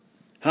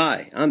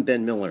Hi, I'm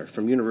Ben Miller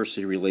from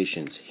University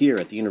Relations here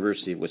at the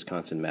University of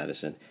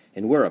Wisconsin-Madison,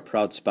 and we're a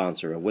proud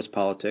sponsor of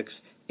WisPolitics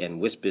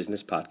and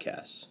WisBusiness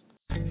podcasts.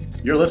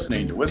 You're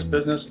listening to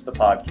WisBusiness, the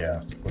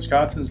podcast,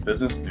 Wisconsin's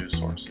business news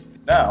source.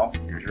 Now,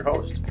 here's your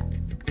host.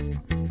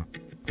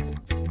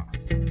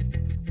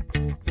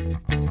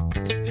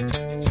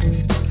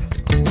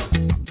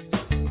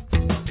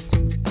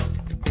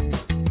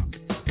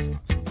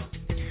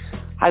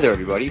 Hi there,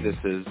 everybody. This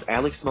is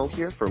Alex Moe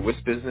here for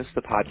WisBusiness,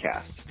 the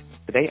podcast.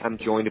 Today, I'm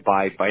joined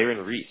by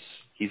Byron Reese.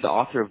 He's the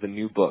author of the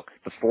new book,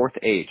 The Fourth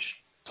Age,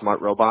 Smart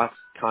Robots,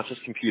 Conscious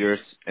Computers,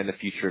 and the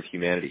Future of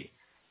Humanity.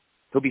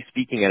 He'll be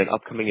speaking at an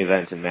upcoming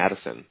event in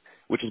Madison,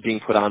 which is being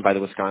put on by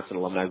the Wisconsin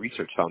Alumni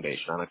Research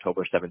Foundation on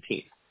October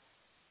 17th.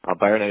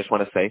 Byron, I just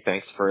want to say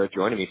thanks for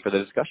joining me for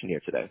the discussion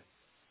here today.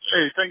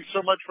 Hey, thanks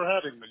so much for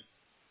having me.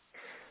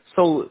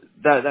 So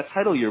that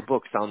title of your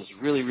book sounds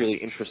really, really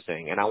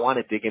interesting, and I want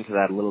to dig into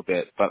that a little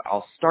bit, but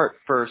I'll start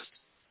first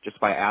just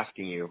by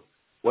asking you,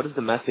 what is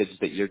the message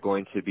that you're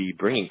going to be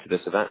bringing to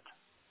this event?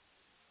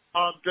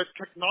 That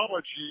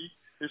technology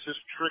is this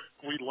trick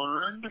we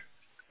learned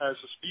as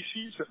a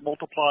species that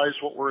multiplies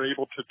what we're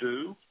able to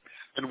do,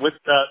 and with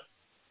that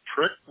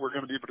trick, we're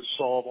going to be able to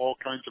solve all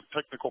kinds of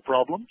technical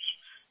problems.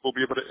 We'll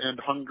be able to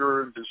end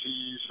hunger and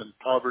disease and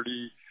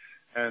poverty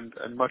and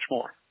much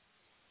more.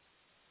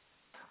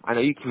 I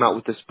know you came out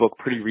with this book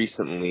pretty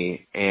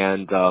recently,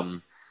 and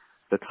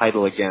the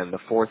title again, The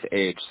Fourth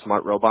Age,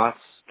 Smart Robots,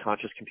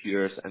 Conscious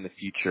Computers, and the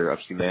Future of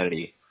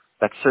Humanity.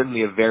 That's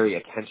certainly a very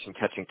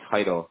attention-catching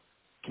title.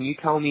 Can you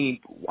tell me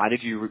why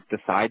did you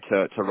decide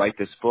to write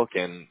this book,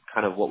 and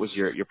kind of what was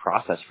your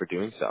process for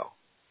doing so?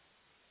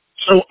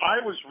 So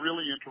I was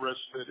really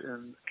interested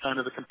in kind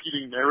of the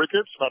competing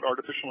narratives about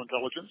artificial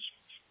intelligence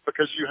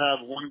because you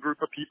have one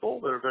group of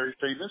people that are very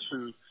famous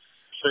who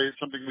say it's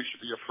something we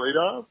should be afraid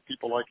of,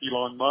 people like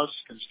Elon Musk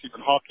and Stephen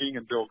Hawking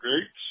and Bill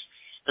Gates.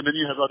 And then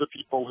you have other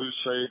people who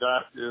say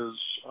that is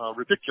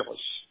ridiculous,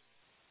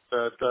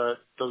 that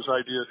those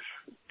ideas,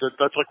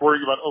 that's like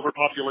worrying about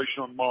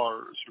overpopulation on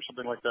Mars or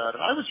something like that.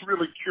 And I was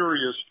really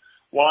curious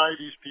why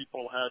these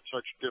people had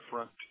such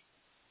different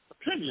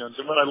opinions.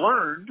 And what I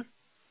learned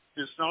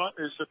is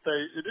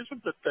it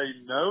isn't that they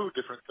know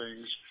different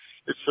things,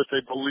 it's that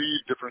they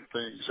believe different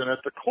things. And at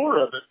the core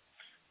of it,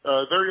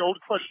 very old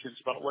questions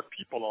about what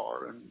people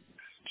are, and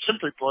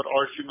simply put,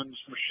 are humans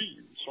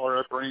machines? Are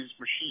our brains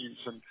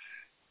machines?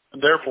 And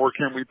therefore,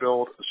 can we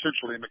build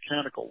essentially a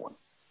mechanical one?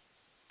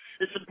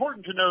 It's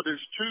important to know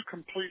there's two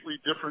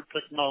completely different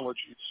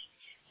technologies.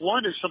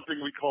 One is something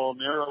we call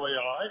narrow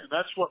AI, and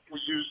that's what we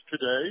use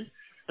today.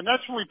 And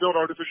that's when we build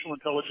artificial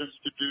intelligence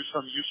to do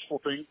some useful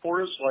thing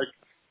for us, like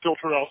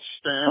filter out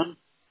spam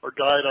or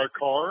guide our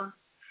car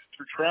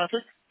through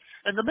traffic.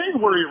 And the main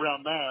worry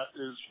around that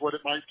is what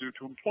it might do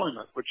to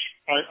employment, which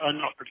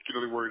I'm not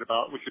particularly worried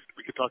about. We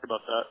could talk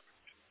about that.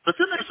 But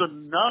then there's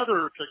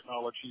another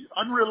technology,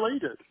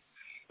 unrelated,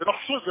 that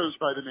also goes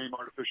by the name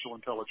artificial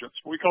intelligence.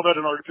 We call that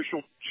an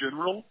artificial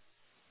general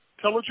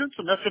intelligence,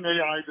 and that's an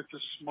AI that's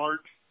as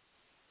smart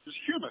as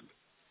human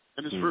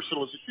and as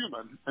versatile as a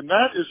human. And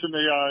that is an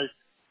AI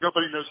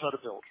nobody knows how to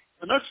build.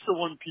 And that's the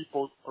one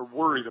people are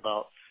worried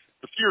about.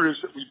 The fear is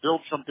that we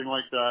build something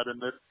like that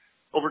and that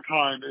over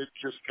time, it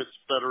just gets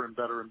better and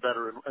better and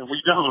better, and we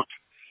don't.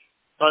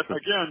 But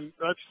again,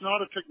 that's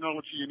not a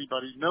technology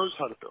anybody knows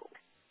how to build.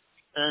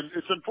 And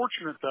it's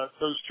unfortunate that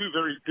those two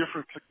very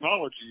different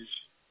technologies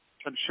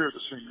can share the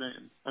same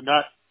name, and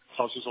that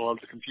causes a lot of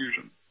the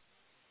confusion.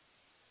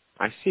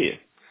 I see.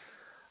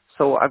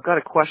 So I've got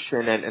a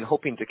question and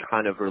hoping to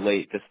kind of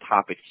relate this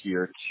topic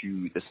here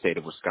to the state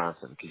of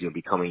Wisconsin, because you'll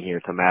be coming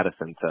here to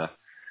Madison to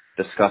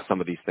discuss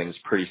some of these things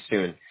pretty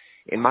soon.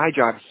 In my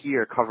job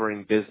here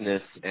covering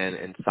business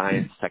and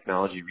science,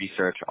 technology,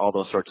 research, all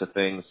those sorts of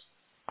things,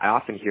 I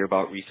often hear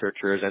about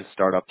researchers and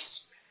startups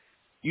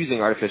using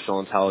artificial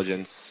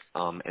intelligence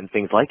and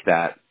things like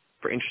that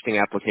for interesting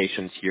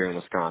applications here in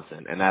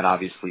Wisconsin. And that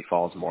obviously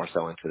falls more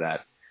so into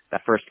that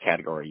first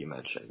category you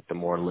mentioned, the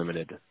more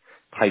limited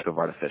type of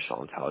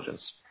artificial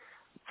intelligence.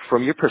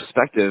 From your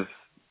perspective,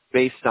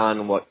 based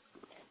on what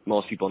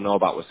most people know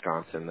about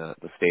Wisconsin,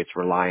 the state's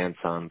reliance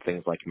on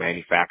things like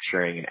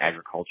manufacturing and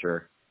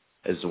agriculture,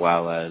 as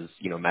well as,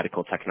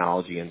 medical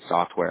technology and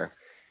software,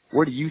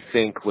 where do you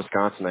think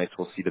Wisconsinites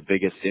will see the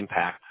biggest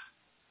impact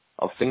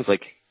of things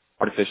like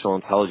artificial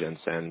intelligence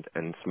and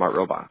smart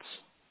robots?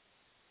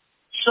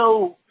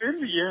 So in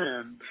the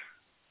end,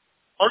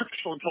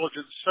 artificial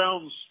intelligence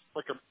sounds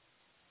like a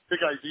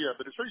big idea,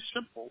 but it's very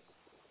simple.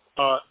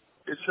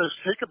 It says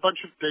take a bunch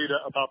of data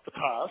about the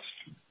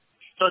past,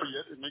 study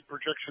it, and make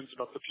projections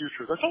about the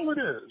future. That's all it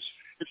is.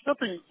 It's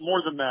nothing more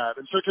than that.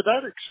 And so to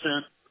that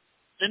extent,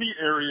 any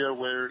area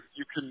where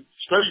you can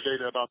study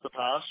data about the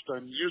past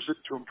and use it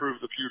to improve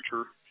the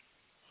future,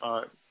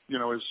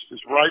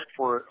 is ripe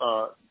for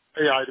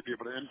AI to be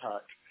able to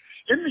impact.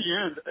 In the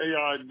end,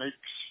 AI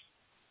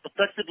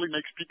effectively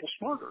makes people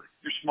smarter.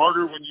 You're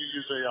smarter when you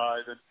use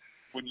AI than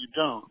when you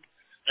don't.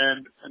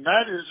 And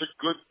that is a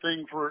good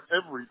thing for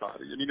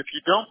everybody. I mean, if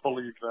you don't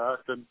believe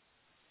that, then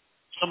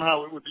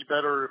somehow it would be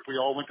better if we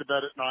all went to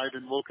bed at night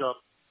and woke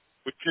up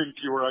with 10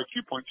 fewer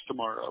IQ points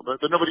tomorrow. But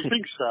nobody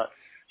thinks that.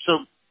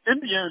 So in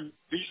the end,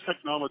 these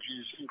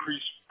technologies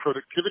increase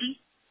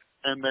productivity,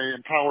 and they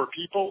empower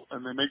people,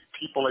 and they make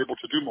people able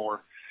to do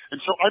more.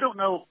 And so I don't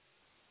know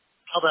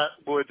how that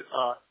would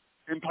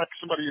impact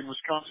somebody in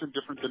Wisconsin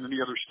different than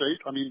any other state.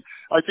 I mean,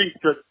 I think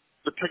that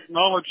the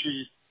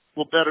technology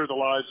will better the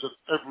lives of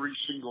every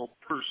single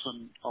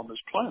person on this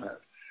planet.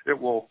 It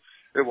will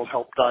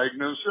help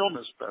diagnose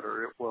illness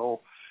better. It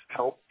will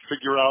help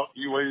figure out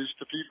new ways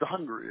to feed the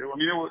hungry. I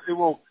mean,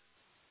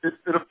 it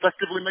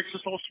effectively makes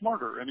us all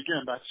smarter. And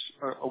again,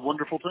 that's a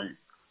wonderful thing.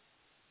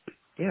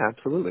 Yeah,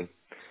 absolutely.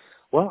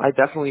 Well, I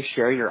definitely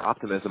share your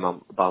optimism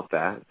about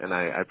that, and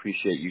I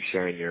appreciate you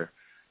sharing your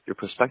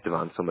perspective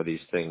on some of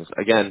these things.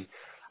 Again,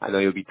 I know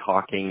you'll be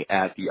talking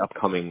at the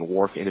upcoming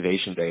WARF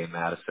Innovation Day in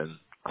Madison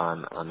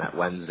on that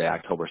Wednesday,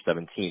 October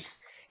 17th,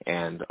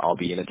 and I'll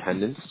be in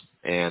attendance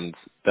and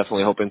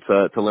definitely hoping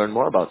to learn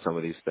more about some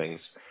of these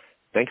things.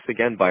 Thanks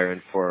again,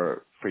 Byron,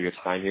 for your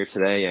time here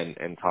today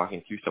and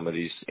talking through some of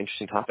these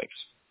interesting topics.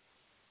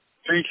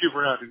 Thank you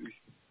for having me.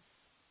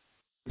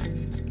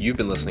 You've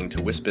been listening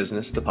to WIS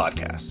Business, the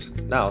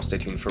podcast. Now stay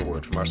tuned for a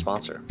word from our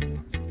sponsor.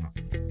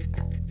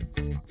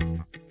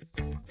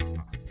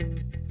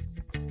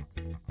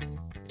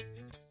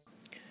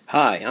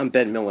 Hi, I'm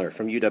Ben Miller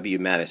from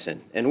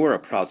UW-Madison, and we're a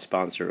proud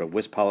sponsor of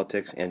WIS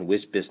Politics and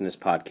WIS Business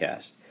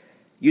podcast.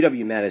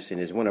 UW-Madison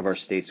is one of our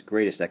state's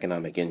greatest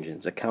economic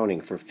engines,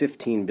 accounting for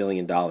 $15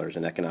 billion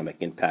in economic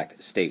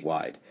impact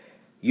statewide.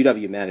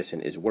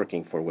 UW-Madison is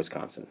working for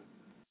Wisconsin.